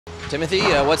Timothy,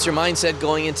 what's your mindset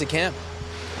going into camp?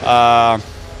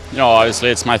 Obviously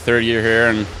it's my third year here,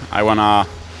 and I want to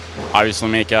obviously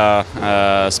make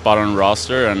a spot on the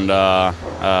roster and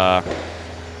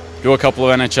do a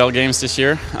couple of NHL games this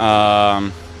year.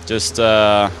 Just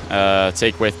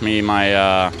take with me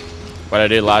my what I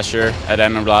did last year at the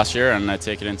end of last year, and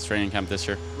take it into training camp this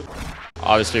year.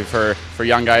 Obviously for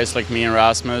young guys like me and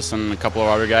Rasmus and a couple of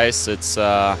other guys, it's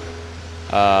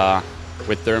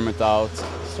with Dermot out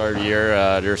start of the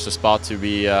year, there's a spot to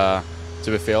be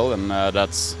filled, and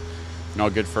that's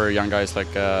good for young guys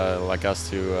like us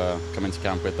to come into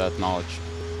camp with that knowledge.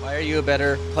 Why are you a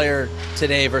better player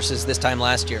today versus this time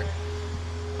last year?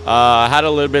 I had a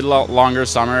little bit longer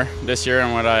summer this year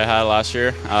than what I had last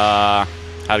year. Had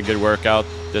a good workout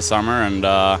this summer, and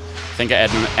I think I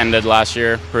ended last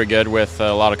year pretty good with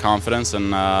a lot of confidence,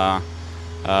 and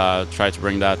tried to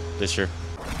bring that this year.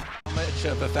 How much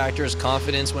of a factor is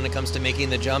confidence when it comes to making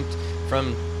the jump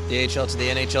from the AHL to the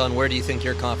NHL, and where do you think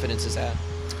your confidence is at?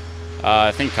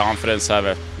 I think confidence have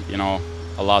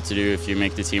a lot to do if you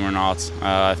make the team or not.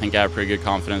 I think I have pretty good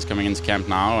confidence coming into camp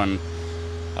now, and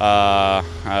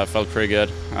I felt pretty good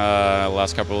the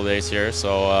last couple of days here.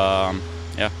 So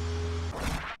yeah.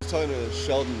 I was talking to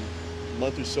Sheldon a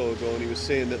month or so ago, and he was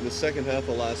saying that in the second half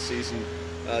of last season,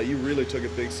 you really took a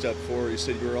big step forward. He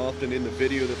said you were often in the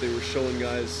video that they were showing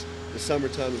guys in the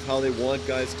summertime of how they want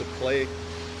guys to play.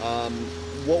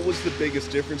 What was the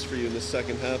biggest difference for you in the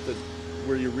second half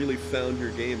where you really found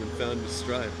your game and found your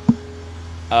stride?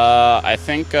 I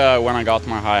think when I got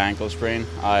my high ankle sprain,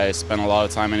 I spent a lot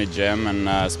of time in the gym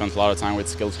and spent a lot of time with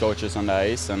skills coaches on the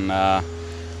ice. And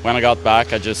when I got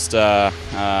back, I just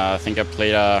I think I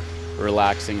played a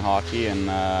relaxing hockey, and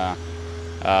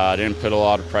I didn't put a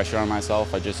lot of pressure on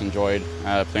myself. I just enjoyed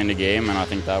playing the game, and I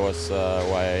think that was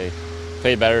why I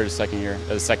played better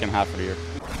the second half of the year.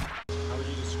 How would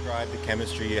you describe the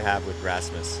chemistry you have with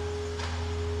Rasmus?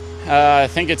 I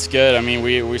think it's good. I mean,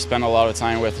 we spend a lot of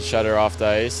time with each other off the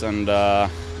ice, and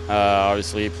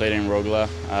obviously he played in Rogla.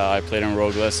 I played in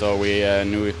Rogla, so we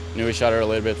knew each other a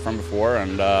little bit from before,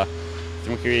 and I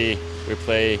think we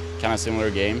play kind of similar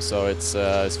games, so it's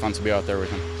fun to be out there with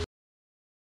him.